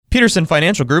Peterson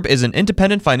Financial Group is an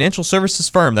independent financial services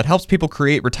firm that helps people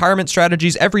create retirement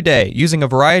strategies every day using a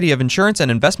variety of insurance and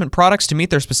investment products to meet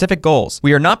their specific goals.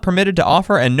 We are not permitted to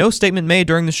offer, and no statement made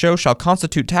during the show shall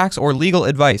constitute tax or legal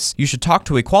advice. You should talk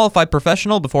to a qualified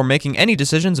professional before making any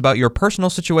decisions about your personal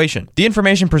situation. The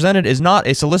information presented is not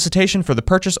a solicitation for the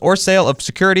purchase or sale of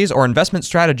securities or investment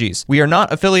strategies. We are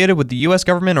not affiliated with the U.S.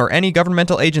 government or any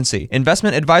governmental agency.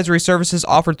 Investment advisory services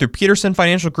offered through Peterson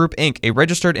Financial Group, Inc., a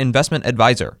registered investment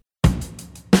advisor.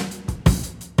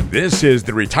 This is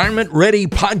the Retirement Ready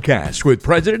Podcast with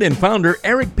President and Founder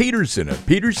Eric Peterson of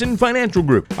Peterson Financial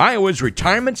Group, Iowa's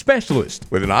retirement specialist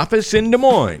with an office in Des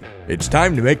Moines. It's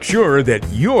time to make sure that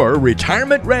you're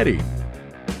retirement ready.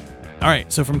 All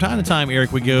right, so from time to time,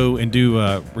 Eric, we go and do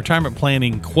retirement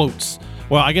planning quotes.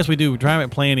 Well, I guess we do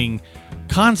retirement planning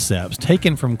concepts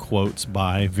taken from quotes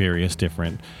by various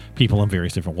different people in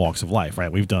various different walks of life, right?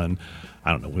 We've done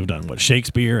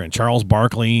Shakespeare and Charles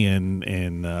Barkley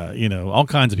and all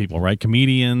kinds of people, right?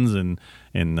 Comedians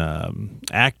and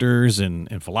actors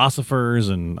and philosophers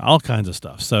and all kinds of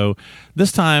stuff. So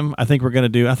this time I think we're going to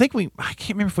do, I can't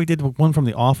remember if we did one from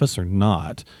The Office or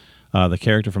not. The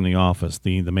character from The Office,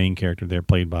 the main character there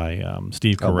played by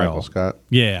Steve Carell. Michael Scott.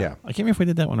 Yeah. I can't remember if we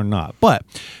did that one or not. But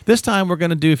this time we're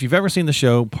going to do, if you've ever seen the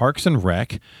show Parks and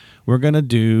Rec, we're going to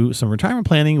do some retirement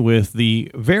planning with the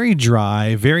very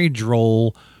dry, very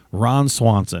droll Ron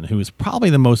Swanson, who is probably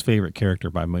the most favorite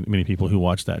character by many people who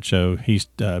watch that show. He's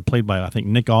played by, I think,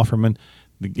 Nick Offerman.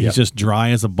 He's just dry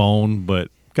as a bone, but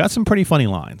got some pretty funny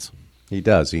lines. He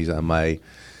does. He's my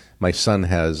son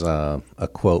has a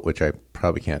quote, which I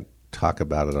probably can't talk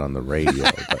about it on the radio,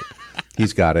 but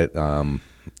he's got it,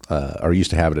 or used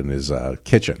to have it in his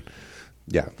kitchen.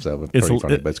 Yeah, so it's pretty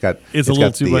funny, but it's got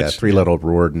the three-letter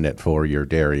word in it for your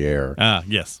derriere.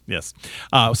 Yes.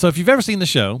 So if you've ever seen the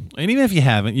show, and even if you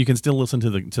haven't, you can still listen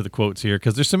to the quotes here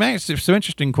because there's some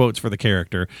interesting quotes for the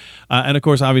character, and of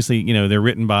course, obviously, they're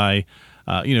written by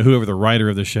whoever the writer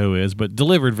of the show is, but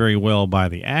delivered very well by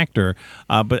the actor.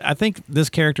 But I think this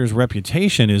character's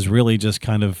reputation is really just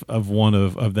kind of one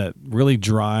of that really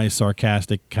dry,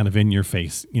 sarcastic, kind of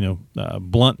in-your-face,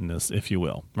 bluntness, if you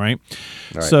will, right?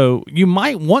 So you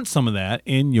might want some of that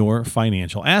in your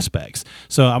financial aspects.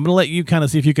 So I'm going to let you kind of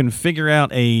see if you can figure out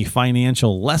a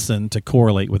financial lesson to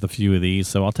correlate with a few of these.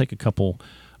 So I'll take a couple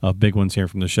of big ones here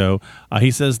from the show.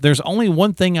 He says, "There's only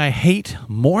one thing I hate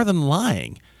more than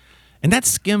lying, and that's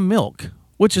skim milk,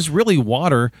 which is really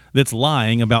water that's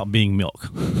lying about being milk."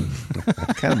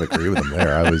 I kind of agree with him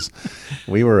there.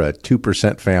 We were a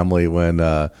 2% family when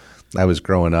I was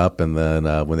growing up, and then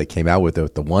when they came out with the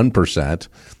 1%,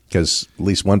 because at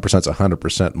least 1% is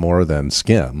 100% more than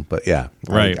skim. But yeah,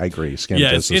 right. I agree. Skim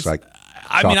is like.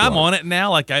 I mean, I'm on it now.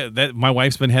 Like my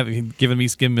wife's been giving me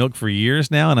skim milk for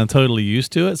years now, and I'm totally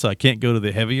used to it. So I can't go to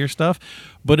the heavier stuff.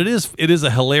 But it is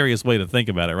a hilarious way to think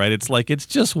about it, right? It's like it's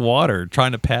just water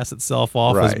trying to pass itself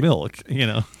off as milk,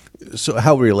 So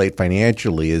how we relate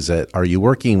financially is that, are you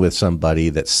working with somebody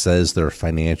that says they're a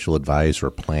financial advisor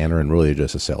or planner and really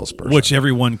just a salesperson? Which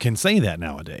everyone can say that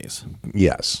nowadays.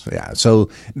 Yes. Yeah. So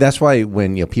that's why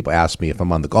when people ask me if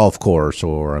I'm on the golf course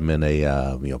or I'm in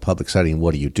a public setting,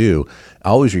 what do you do? I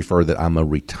always refer that I'm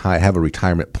have a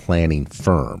retirement planning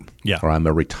firm. Yeah. Or I'm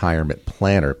a retirement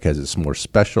planner because it's more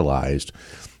specialized.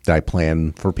 That I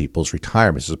plan for people's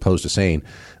retirement, as opposed to saying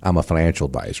I'm a financial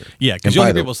advisor. Yeah, because you'll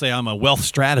hear people say I'm a wealth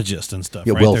strategist and stuff.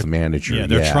 Yeah, right? Wealth manager. Yeah,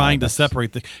 they're trying to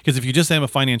separate because if you just say I'm a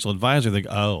financial advisor, they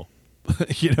go, oh.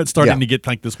 It's starting to get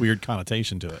like this weird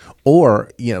connotation to it. Or,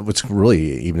 what's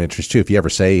really even interesting too, if you ever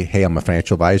say, hey, I'm a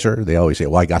financial advisor, they always say,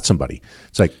 well, I got somebody.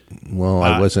 It's like, well,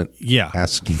 I wasn't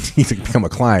asking you to become a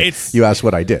client. You asked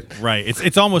what I did. Right.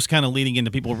 It's almost kind of leading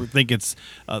into people who think it's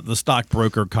the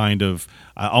stockbroker kind of,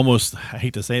 almost, I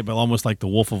hate to say it, but almost like the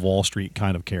Wolf of Wall Street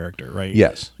kind of character, right?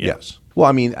 Yes. Well,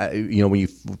 I mean, when you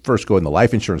first go in the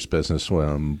life insurance business,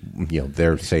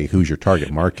 they're say who's your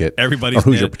target market, or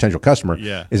who's your potential customer,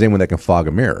 is anyone that can fog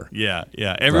a mirror. Yeah.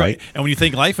 Right? And when you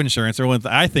think life insurance,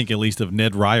 I think at least of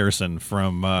Ned Ryerson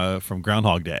from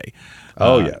Groundhog Day.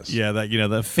 Oh yes. Yeah, that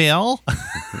the Phil.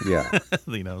 Yeah.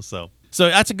 So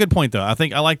that's a good point though. I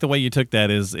think I like the way you took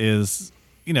that. Is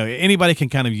anybody can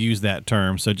kind of use that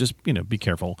term. So just, be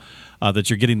careful that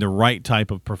you're getting the right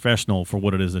type of professional for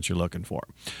what it is that you're looking for.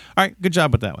 All right, good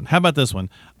job with that one. How about this one?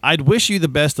 I'd wish you the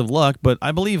best of luck, but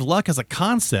I believe luck is a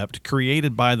concept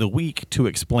created by the weak to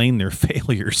explain their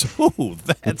failures. Ooh,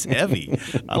 that's heavy.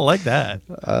 I like that.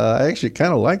 I actually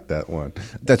kind of like that one.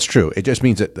 That's true. It just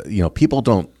means that, people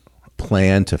don't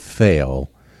plan to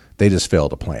fail. They just fail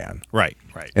to plan. Right.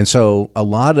 And so a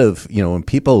lot of, when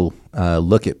people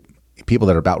look at people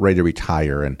that are about ready to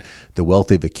retire and the wealth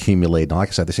they've accumulated. And like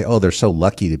I said, they say, oh, they're so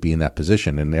lucky to be in that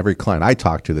position. And every client I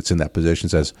talk to that's in that position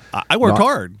says, I worked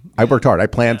hard. I worked hard. I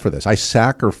planned for this. I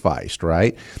sacrificed,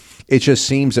 right? It just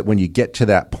seems that when you get to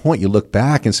that point, you look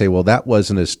back and say, well, that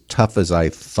wasn't as tough as I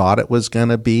thought it was going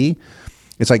to be.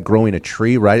 It's like growing a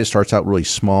tree, right? It starts out really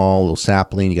small, little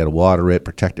sapling. You got to water it,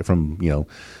 protect it from,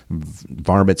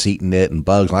 varmints eating it and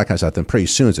bugs and all that kind of stuff. Then pretty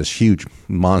soon it's this huge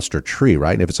monster tree,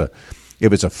 right? And if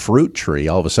it's a fruit tree,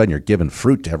 all of a sudden you're giving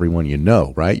fruit to everyone you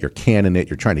know, right? You're canning it,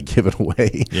 you're trying to give it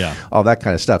away, all that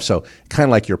kind of stuff. So kind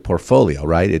of like your portfolio,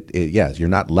 right? Yes, you're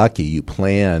not lucky. You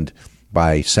planned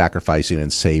by sacrificing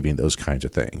and saving, those kinds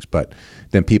of things. But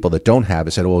then people that don't have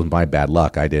it said, well, it was my bad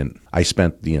luck. I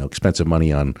spent, expensive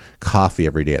money on coffee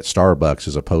every day at Starbucks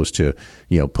as opposed to,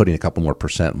 putting a couple more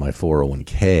percent in my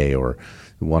 401k, or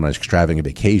one on extravagant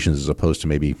vacations as opposed to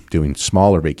maybe doing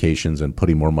smaller vacations and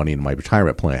putting more money in my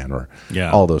retirement plan, or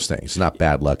all those things. It's not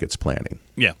bad luck, it's planning.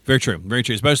 Yeah, very true. Very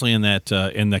true, especially in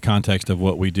the context of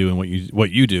what we do and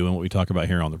what you do and what we talk about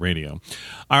here on the radio.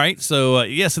 All right, so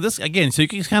so this again, so you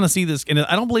can kind of see this, and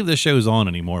I don't believe this show is on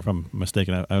anymore. If I'm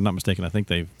mistaken, I'm not mistaken. I think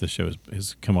this show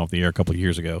has come off the air a couple of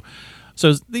years ago.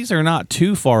 So these are not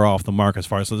too far off the mark as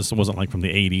far as, so this wasn't like from the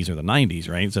 80s or the 90s,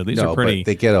 right? So these are pretty. But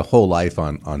they get a whole life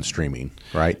on streaming,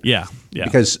 right? Yeah.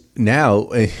 Because now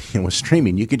with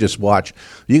streaming, you can watch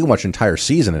entire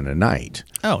season in a night.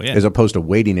 Oh, yeah. As opposed to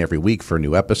waiting every week for a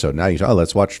new episode. Now you say,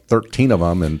 let's watch 13 of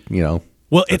them, and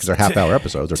well, because they're half-hour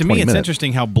episodes. They're 20 minutes. To me, it's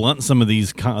interesting how blunt some of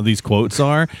these quotes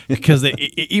are, because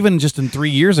even just in 3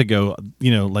 years ago,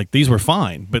 like these were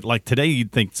fine, but like today,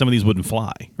 you'd think some of these wouldn't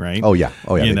fly, right? Oh yeah.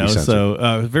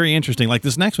 So very interesting. Like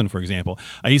this next one, for example,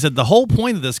 he said the whole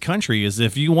point of this country is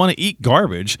if you want to eat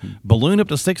garbage, balloon up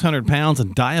to 600 pounds,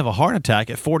 and die of a heart attack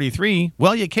at 43,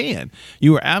 well, you can.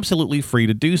 You are absolutely free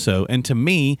to do so, and to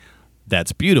me,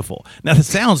 that's beautiful. Now, that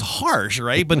sounds harsh,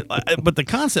 right? But the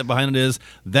concept behind it is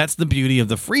that's the beauty of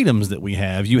the freedoms that we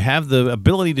have. You have the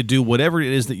ability to do whatever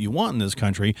it is that you want in this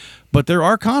country, but there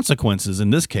are consequences. In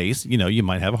this case, you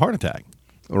might have a heart attack.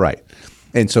 Right.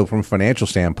 And so from a financial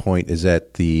standpoint is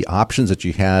that the options that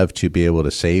you have to be able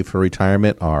to save for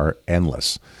retirement are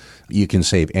endless. You can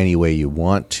save any way you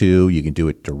want to. You can do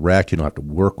it direct. You don't have to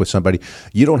work with somebody.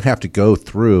 You don't have to go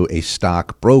through a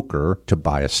stock broker to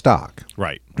buy a stock.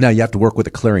 Right. Now, you have to work with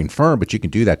a clearing firm, but you can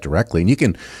do that directly. And you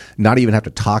can not even have to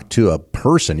talk to a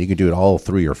person. You can do it all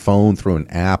through your phone, through an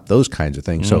app, those kinds of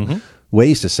things. So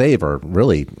ways to save are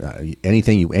really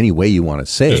any way you want to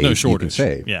save. There's no shortage. You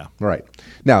can save. Yeah. Right.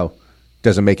 Now,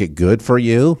 does it make it good for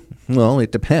you? Well,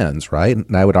 it depends, right?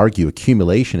 And I would argue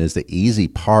accumulation is the easy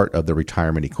part of the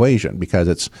retirement equation, because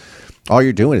it's all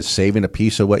you're doing is saving a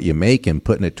piece of what you make and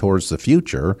putting it towards the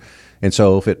future. And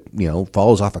so if it,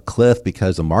 falls off a cliff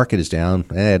because the market is down,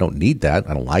 I don't need that.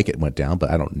 I don't like it went down, but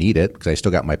I don't need it because I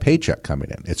still got my paycheck coming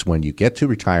in. It's when you get to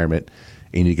retirement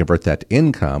and you convert that to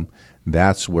income,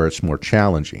 that's where it's more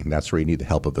challenging. That's where you need the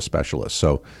help of a specialist.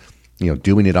 So,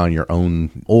 doing it on your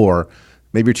own, or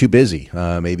maybe you're too busy.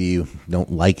 Maybe you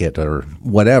don't like it, or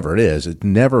whatever it is. It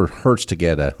never hurts to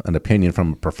get an opinion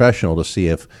from a professional to see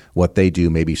if what they do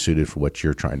may be suited for what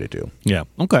you're trying to do. Yeah.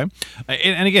 Okay.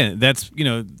 And again, that's,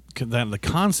 the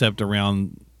concept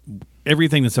around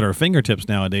everything that's at our fingertips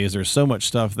nowadays. There's so much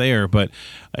stuff there, but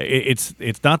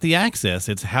it's not the access.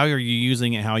 It's how are you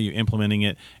using it, how are you implementing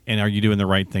it, and are you doing the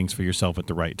right things for yourself at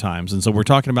the right times? And so we're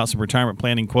talking about some retirement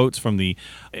planning quotes from the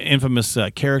infamous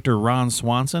character Ron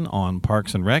Swanson on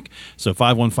Parks and Rec. So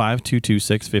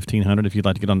 515-226-1500 if you'd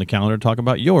like to get on the calendar to talk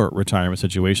about your retirement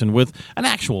situation with an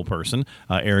actual person,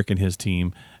 Eric and his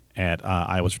team at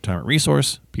Iowa's Retirement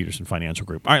Resource, Peterson Financial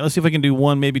Group. All right, let's see if we can do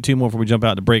one, maybe two more before we jump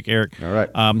out to break, Eric. All right.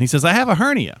 He says, I have a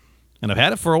hernia, and I've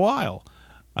had it for a while.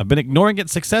 I've been ignoring it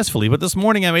successfully, but this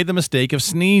morning I made the mistake of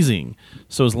sneezing.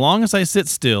 So as long as I sit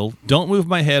still, don't move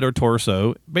my head or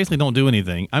torso, basically don't do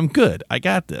anything, I'm good. I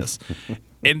got this.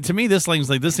 And to me, this seems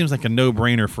like a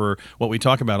no-brainer for what we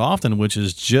talk about often, which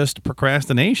is just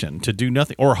procrastination, to do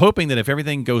nothing, or hoping that if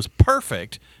everything goes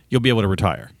perfect, you'll be able to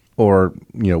retire. Or,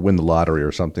 win the lottery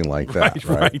or something like that.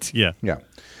 Right. Yeah.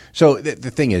 So the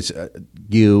thing is,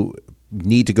 you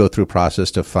need to go through a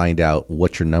process to find out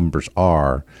what your numbers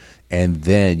are, and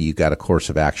then you got a course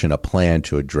of action, a plan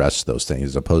to address those things,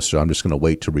 as opposed to I'm just going to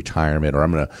wait to retirement, or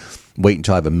I'm going to wait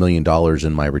until I have $1 million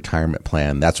in my retirement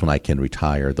plan. That's when I can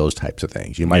retire, those types of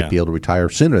things. You might be able to retire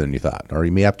sooner than you thought, or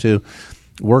you may have to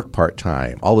work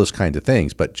part-time, all those kinds of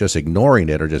things. But just ignoring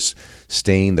it, or just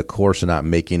staying the course and not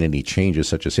making any changes,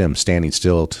 such as him standing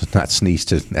still to not sneeze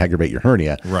to aggravate your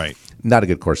hernia, right? not a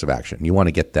good course of action. You want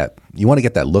to get that. You want to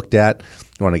get that looked at.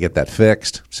 You want to get that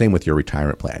fixed. Same with your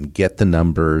retirement plan. Get the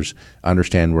numbers,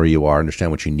 understand where you are,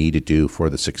 understand what you need to do for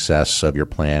the success of your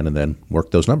plan, and then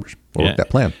work those numbers. Work that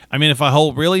plan. I mean, if I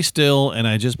hold really still and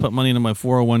I just put money into my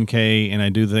 401k and I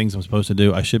do the things I'm supposed to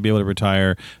do, I should be able to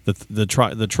retire.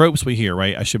 The tropes we hear,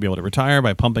 right? I should be able to retire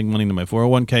by pumping money into my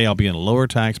 401k. I'll be in a lower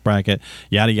tax bracket,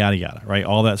 yada, yada, yada, right?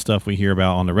 All that stuff we hear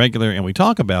about on the regular and we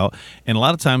talk about. And a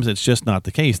lot of times it's just not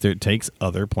the case. It takes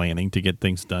other planning to get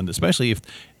things done, especially if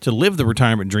to live the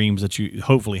retirement dreams that you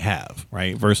hopefully have,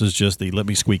 right? Versus just the let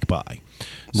me squeak by.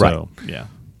 So, yeah.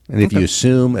 And if you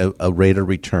assume a rate of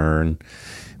return,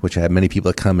 which I have many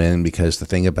people that come in because the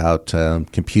thing about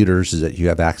computers is that you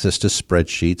have access to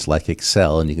spreadsheets like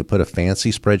Excel, and you can put a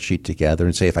fancy spreadsheet together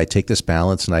and say, if I take this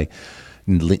balance and I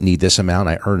need this amount,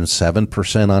 I earn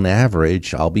 7% on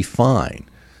average, I'll be fine.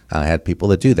 I had people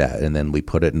that do that, and then we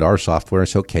put it into our software and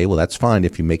say, okay, well, that's fine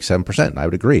if you make 7%. And I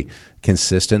would agree.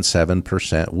 Consistent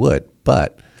 7% would.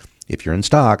 But if you're in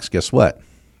stocks, guess what?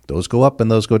 Those go up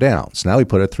and those go down. So now we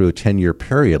put it through a 10-year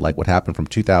period, like what happened from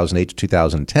 2008 to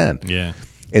 2010. Yeah.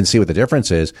 And see what the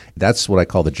difference is. That's what I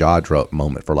call the jaw drop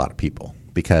moment for a lot of people,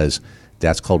 because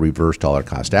that's called reverse dollar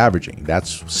cost averaging.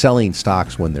 That's selling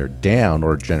stocks when they're down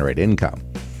or generate income.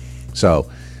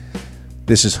 So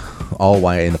this is all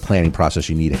why in the planning process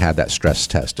you need to have that stress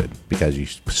tested, because you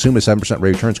assume a 7% rate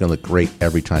of return is going to look great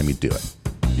every time you do it.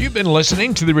 You've been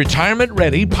listening to the Retirement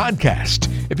Ready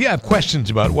podcast. If you have questions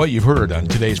about what you've heard on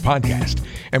today's podcast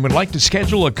and would like to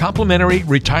schedule a complimentary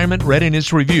retirement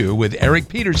readiness review with Eric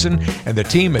Peterson and the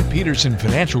team at Peterson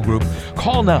Financial Group,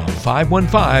 call now.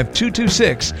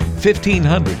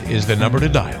 515-226-1500 is the number to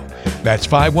dial. That's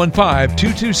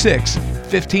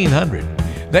 515-226-1500.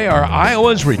 They are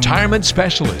Iowa's retirement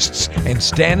specialists and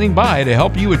standing by to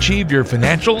help you achieve your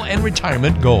financial and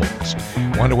retirement goals.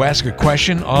 Want to ask a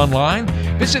question online?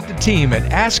 Visit the team at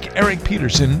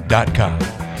AskEricPeterson.com.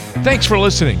 Thanks for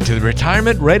listening to the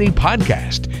Retirement Ready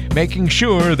podcast, making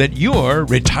sure that you're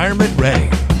retirement ready.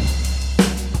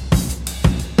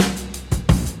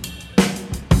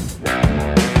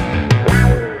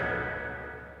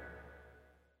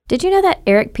 Did you know that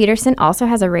Eric Peterson also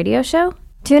has a radio show?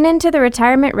 Tune in to the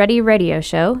Retirement Ready radio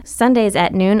show, Sundays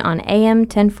at noon on AM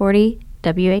 1040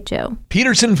 WHO.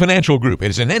 Peterson Financial Group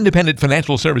is an independent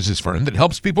financial services firm that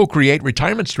helps people create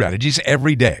retirement strategies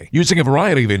every day, using a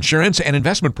variety of insurance and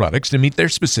investment products to meet their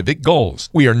specific goals.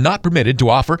 We are not permitted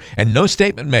to offer, and no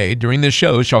statement made during this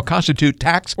show shall constitute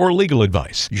tax or legal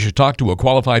advice. You should talk to a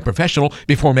qualified professional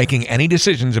before making any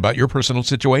decisions about your personal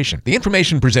situation. The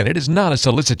information presented is not a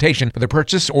solicitation for the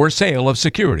purchase or sale of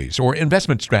securities or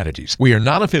investment strategies. We are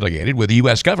not affiliated with the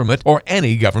U.S. government or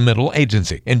any governmental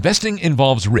agency. Investing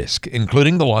involves risk, including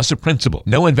the loss of principal.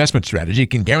 No investment strategy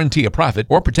can guarantee a profit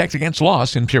or protect against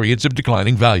loss in periods of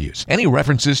declining values. Any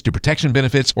references to protection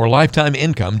benefits or lifetime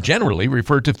income generally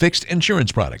refer to fixed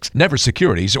insurance products, never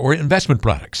securities or investment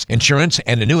products. Insurance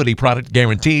and annuity product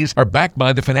guarantees are backed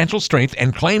by the financial strength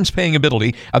and claims-paying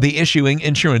ability of the issuing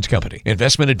insurance company.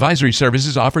 Investment advisory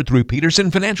services offered through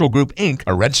Peterson Financial Group, Inc.,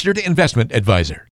 a registered investment advisor.